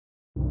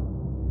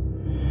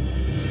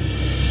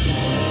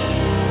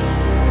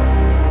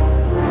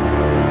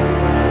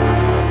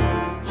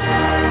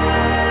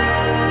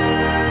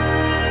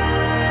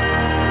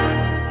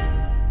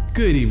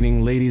Good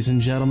evening, ladies and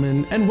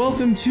gentlemen, and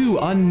welcome to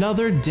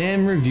another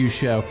damn review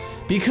show.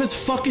 Because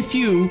fucketh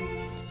you,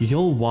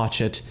 you'll watch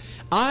it.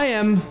 I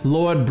am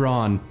Lord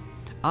Braun.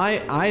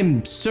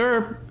 I'm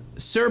Sir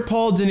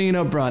Paul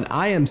Danino Braun.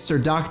 I am Sir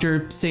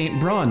Dr. Saint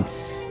Braun,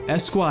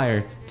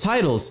 Esquire.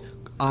 Titles: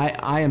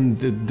 I am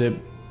the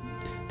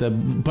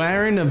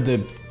Baron of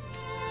the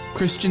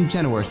Christian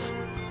Kenworth.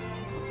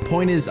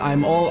 Point is,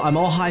 I'm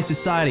all high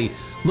society.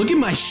 Look at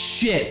my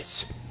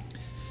shit.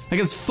 I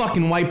got this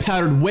fucking white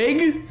powdered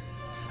wig.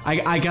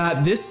 I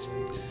got this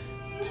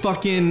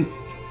fucking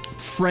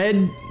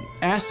Fred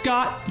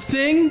Ascot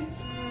thing.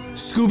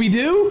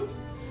 Scooby-Doo.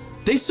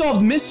 They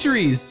solved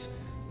mysteries.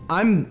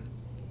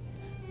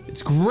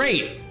 It's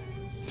great.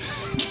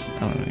 I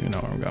don't even know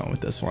where I'm going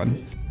with this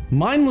one.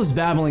 Mindless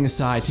babbling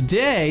aside,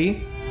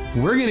 today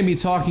we're gonna be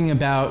talking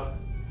about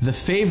The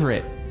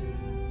Favorite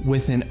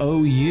with an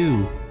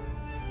OU,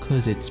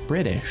 'cause it's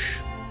British.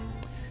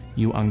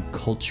 You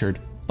uncultured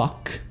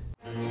fuck.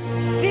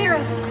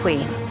 Dearest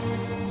Queen,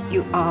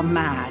 you are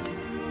mad,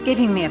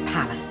 giving me a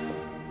palace.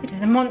 It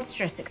is a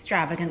monstrous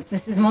extravagance,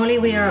 Mrs. Morley.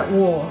 We are at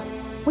war.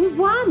 We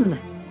won!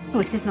 Oh,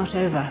 it is not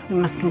over. We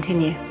must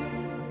continue.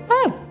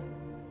 Oh,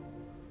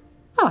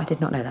 I did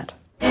not know that.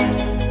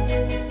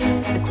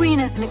 The Queen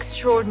is an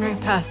extraordinary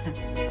person.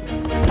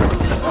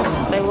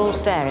 They were all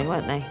staring,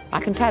 weren't they?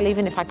 I can tell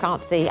even if I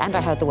can't see, and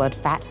I heard the word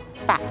fat,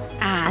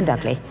 and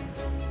ugly.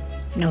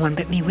 No one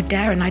but me would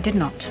dare, and I did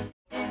not.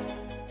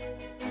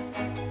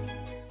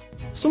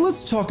 So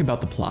let's talk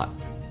about the plot.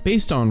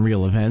 Based on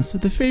real events,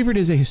 The Favorite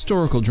is a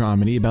historical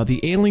dramedy about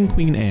the ailing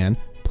Queen Anne,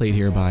 played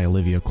here by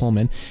Olivia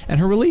Coleman, and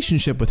her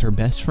relationship with her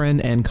best friend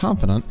and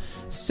confidant,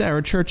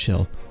 Sarah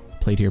Churchill,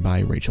 played here by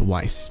Rachel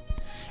Weisz,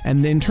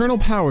 and the internal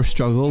power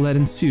struggle that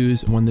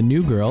ensues when the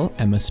new girl,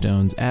 Emma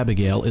Stone's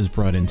Abigail, is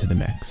brought into the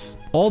mix.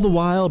 All the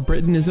while,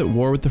 Britain is at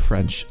war with the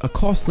French, a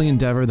costly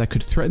endeavor that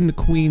could threaten the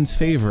Queen's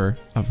favor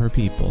of her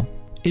people.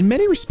 In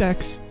many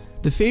respects,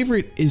 The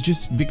Favorite is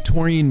just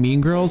Victorian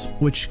Mean Girls,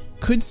 which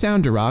could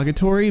sound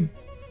derogatory,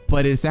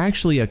 but it's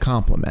actually a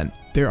compliment.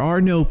 There are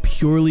no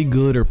purely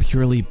good or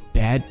purely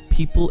bad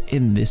people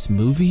in this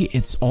movie.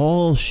 It's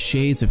all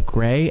shades of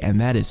gray, and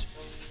that is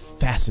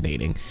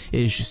fascinating. It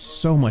is just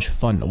so much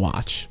fun to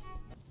watch.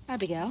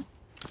 Abigail?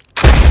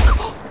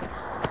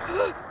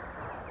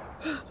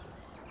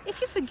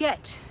 If you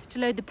forget to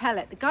load the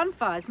pellet, the gun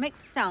fires,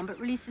 makes a sound but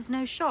releases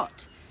no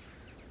shot.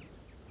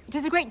 It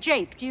is a great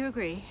jape, do you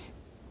agree?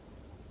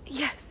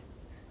 Yes.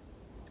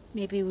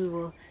 Maybe we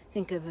will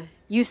think of a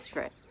use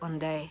for it one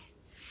day.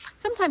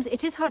 Sometimes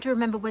it is hard to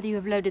remember whether you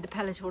have loaded the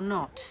pellet or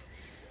not.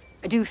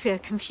 I do fear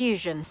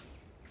confusion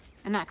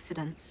and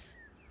accidents.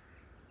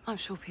 I'm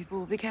sure people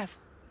will be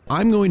careful.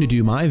 I'm going to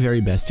do my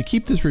very best to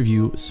keep this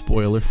review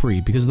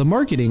spoiler-free because the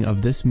marketing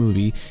of this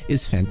movie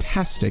is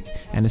fantastic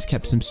and has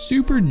kept some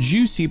super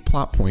juicy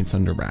plot points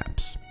under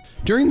wraps.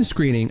 During the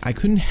screening, I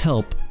couldn't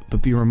help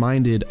but be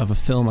reminded of a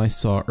film I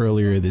saw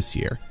earlier this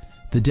year,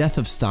 The Death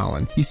of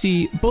Stalin. You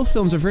see, both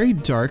films are very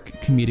dark,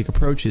 comedic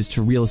approaches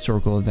to real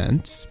historical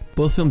events.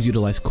 Both films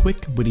utilize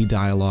quick, witty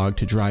dialogue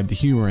to drive the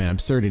humor and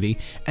absurdity,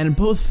 and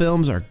both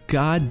films are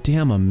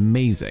goddamn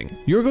amazing.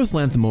 Yorgos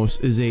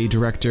Lanthimos is a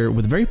director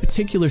with a very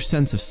particular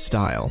sense of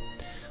style.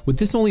 With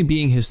this only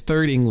being his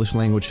third English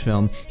language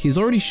film, he's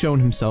already shown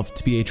himself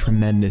to be a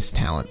tremendous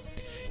talent.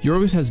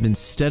 Yorgos has been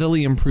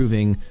steadily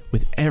improving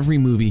with every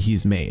movie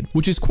he's made,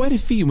 which is quite a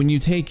feat when you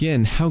take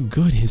in how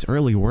good his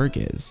early work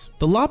is.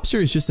 The Lobster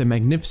is just a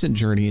magnificent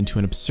journey into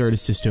an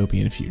absurdist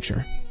dystopian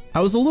future. I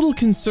was a little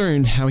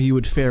concerned how he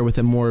would fare with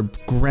a more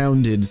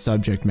grounded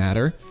subject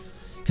matter.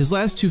 His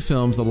last two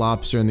films, The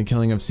Lobster and The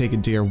Killing of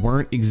Sacred Deer,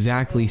 weren't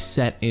exactly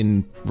set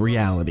in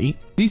reality.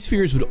 These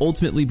fears would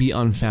ultimately be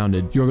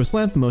unfounded. Yorgos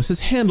Lanthimos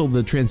has handled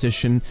the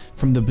transition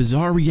from the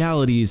bizarre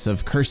realities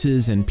of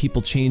curses and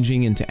people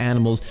changing into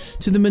animals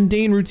to the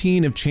mundane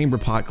routine of chamber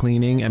pot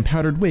cleaning and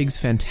powdered wigs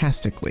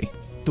fantastically.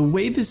 The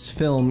way this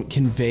film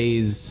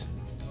conveys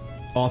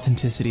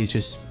authenticity is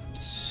just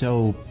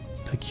so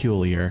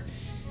peculiar.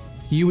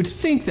 You would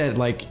think that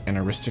like an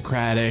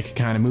aristocratic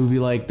kind of movie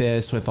like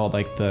this with all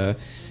like the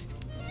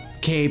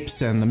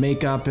capes and the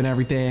makeup and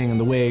everything and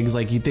the wigs,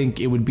 like you'd think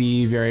it would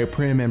be very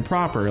prim and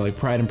proper, like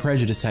Pride and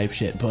Prejudice type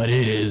shit, but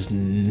it is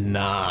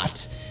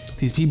not.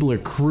 These people are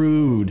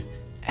crude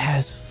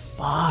as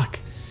fuck.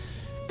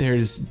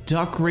 There's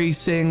duck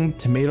racing,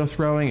 tomato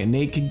throwing, and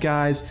naked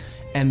guys,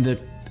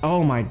 and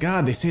oh my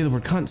god, they say the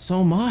word cunt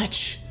so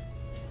much.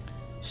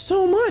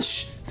 So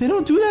much! They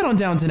don't do that on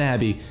Downton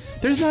Abbey.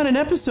 There's not an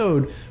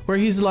episode where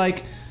he's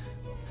like,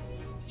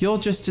 you're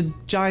just a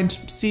giant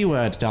C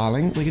word,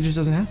 darling. Like, it just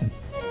doesn't happen.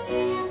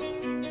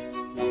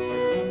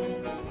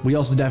 We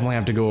also definitely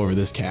have to go over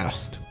this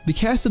cast. The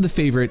cast of The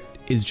Favorite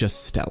is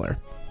just stellar.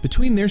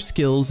 Between their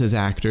skills as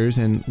actors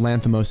and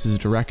Lanthimos'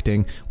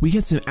 directing, we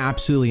get some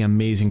absolutely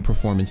amazing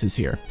performances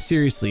here.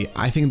 Seriously,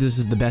 I think this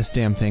is the best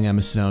damn thing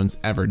Emma Stone's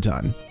ever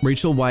done.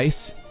 Rachel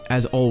Weisz,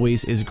 as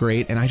always, is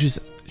great, and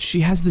she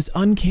has this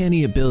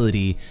uncanny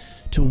ability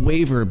to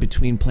waver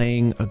between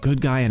playing a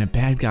good guy and a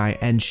bad guy,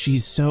 and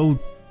she's so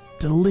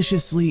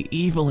deliciously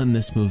evil in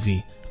this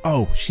movie.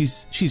 Oh,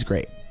 she's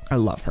great. I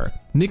love her.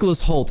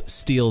 Nicholas Hoult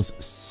steals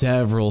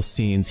several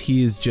scenes.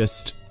 He is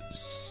just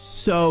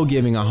so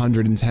giving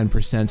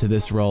 110% to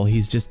this role.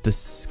 He's just the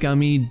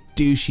scummy,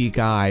 douchey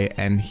guy,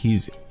 and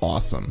he's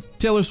awesome.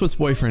 Taylor Swift's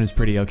boyfriend is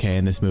pretty okay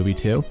in this movie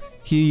too.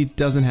 He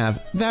doesn't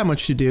have that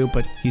much to do,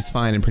 but he's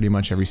fine in pretty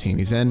much every scene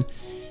he's in.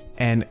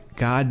 And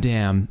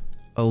goddamn,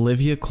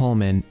 Olivia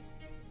Coleman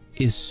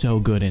is so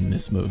good in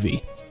this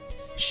movie.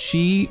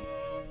 She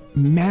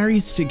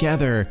marries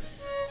together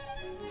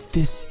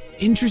this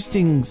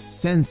interesting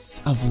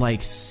sense of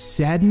like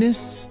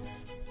sadness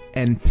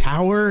and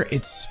power.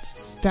 It's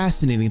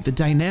fascinating. The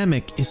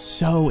dynamic is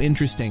so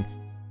interesting.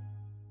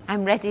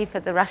 I'm ready for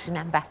the Russian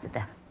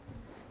ambassador.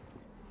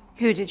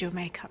 Who did your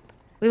makeup?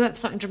 We went for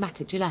something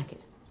dramatic. Do you like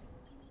it?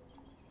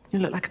 You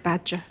look like a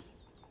badger.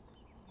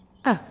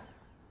 Oh.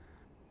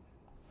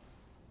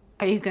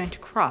 Are you going to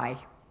cry?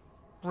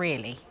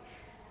 Really?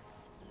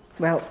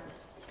 Well,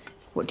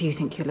 what do you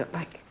think you look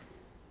like?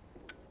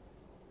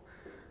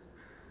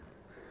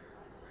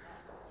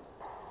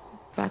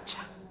 Badger.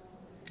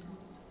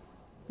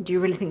 Do you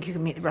really think you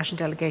can meet the Russian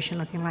delegation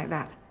looking like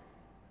that?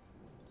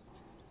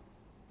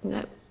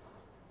 No.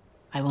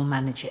 I will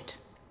manage it.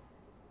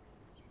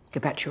 Go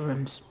back to your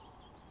rooms.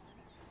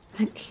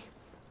 Thank you.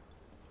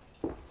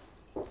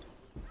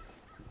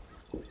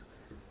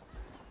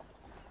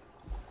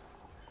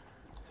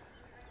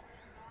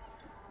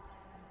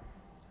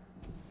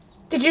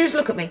 Did you just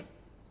look at me?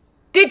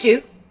 Did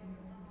you?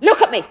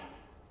 Look at me!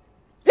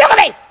 Look at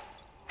me!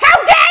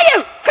 How dare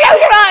you! Close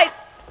your eyes!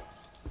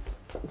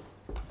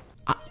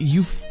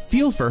 You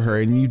feel for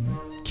her and you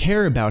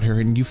care about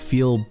her and you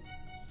feel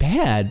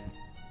bad,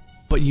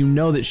 but you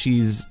know that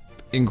she's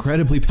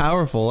incredibly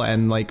powerful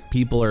and like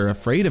people are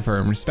afraid of her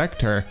and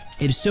respect her.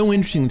 It is so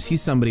interesting to see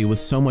somebody with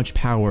so much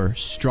power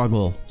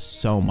struggle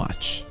so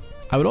much.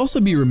 I would also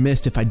be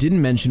remiss if I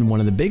didn't mention one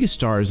of the biggest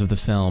stars of the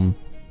film,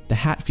 the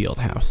Hatfield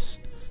house.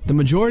 The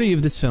majority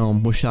of this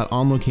film was shot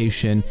on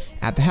location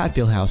at the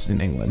Hatfield House in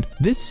England.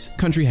 This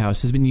country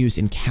house has been used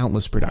in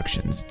countless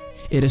productions.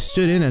 It has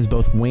stood in as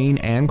both Wayne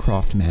and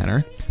Croft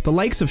Manor. The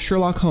likes of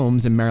Sherlock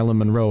Holmes and Marilyn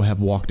Monroe have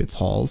walked its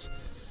halls.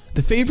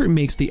 The Favorite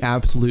makes the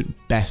absolute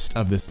best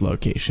of this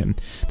location.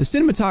 The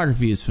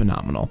cinematography is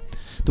phenomenal.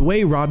 The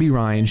way Robbie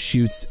Ryan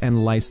shoots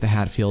and lights the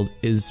Hatfield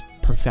is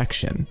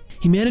perfection.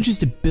 He manages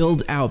to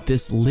build out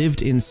this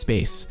lived-in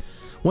space.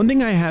 One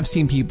thing I have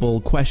seen people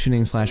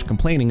questioning /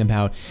 complaining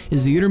about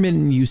is the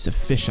intermittent use of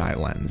fisheye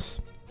lens.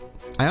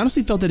 I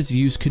honestly felt that its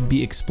use could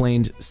be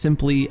explained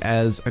simply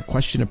as a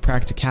question of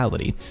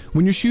practicality.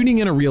 When you're shooting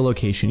in a real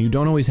location, you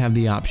don't always have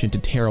the option to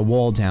tear a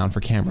wall down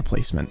for camera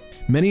placement.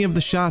 Many of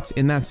the shots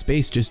in that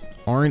space just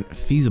aren't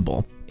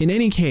feasible. In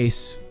any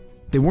case,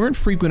 they weren't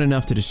frequent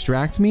enough to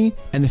distract me,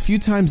 and the few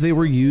times they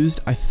were used,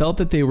 I felt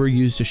that they were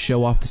used to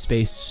show off the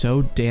space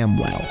so damn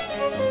well.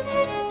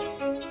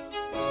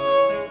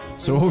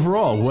 So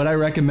overall, would I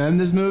recommend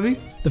this movie?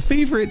 The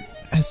Favorite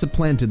has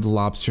supplanted The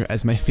Lobster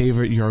as my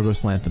favorite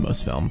Yorgos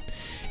Lanthimos film.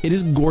 It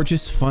is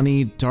gorgeous,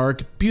 funny,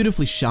 dark,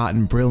 beautifully shot,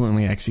 and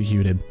brilliantly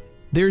executed.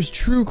 There's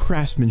true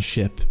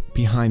craftsmanship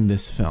behind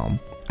this film.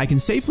 I can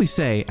safely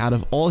say, out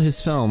of all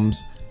his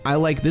films, I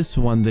like this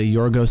one the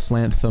Yorgos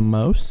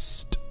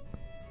Lanthimos.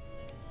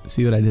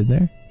 See what I did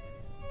there?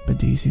 But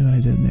do you see what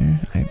I did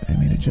there? I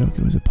made a joke.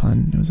 It was a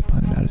pun. It was a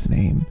pun about his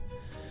name.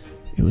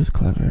 It was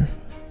clever.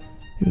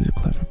 It was a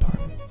clever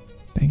pun.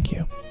 Thank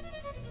you.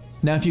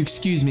 Now, if you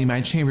excuse me,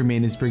 my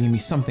chambermaid is bringing me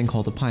something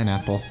called a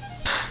pineapple.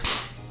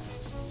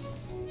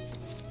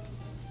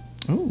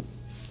 Oh.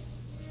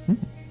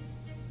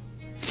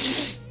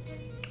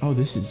 Oh,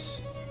 this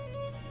is...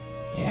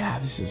 Yeah,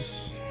 this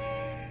is...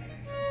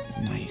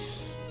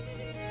 nice.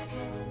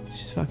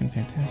 She's fucking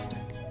fantastic.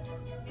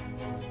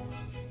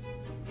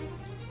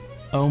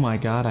 Oh my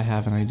god, I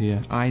have an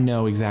idea. I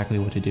know exactly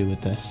what to do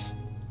with this.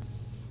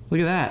 Look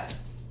at that.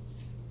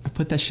 I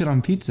put that shit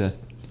on pizza.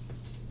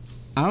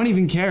 I don't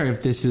even care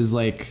if this is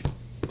like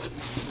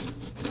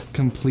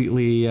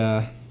completely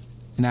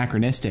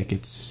anachronistic.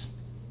 It's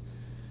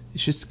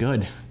just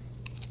good.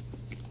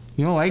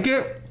 You don't like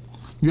it?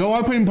 You don't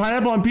like putting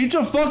pineapple on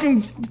pizza?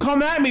 Fucking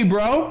come at me,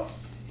 bro.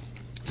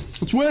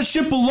 That's where that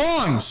shit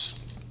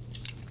belongs.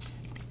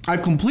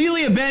 I've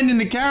completely abandoned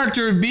the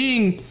character of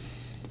being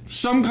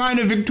some kind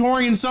of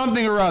Victorian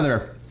something or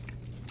other.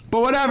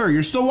 But whatever,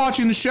 you're still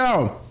watching the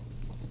show.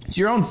 It's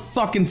your own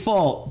fucking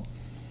fault.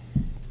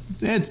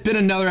 It's been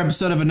another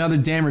episode of another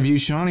damn review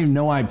show. I don't even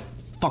know why I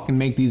fucking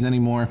make these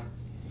anymore.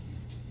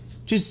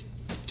 Just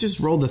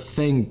roll the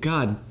thing.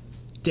 God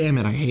damn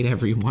it, I hate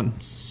everyone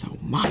so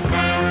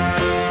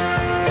much.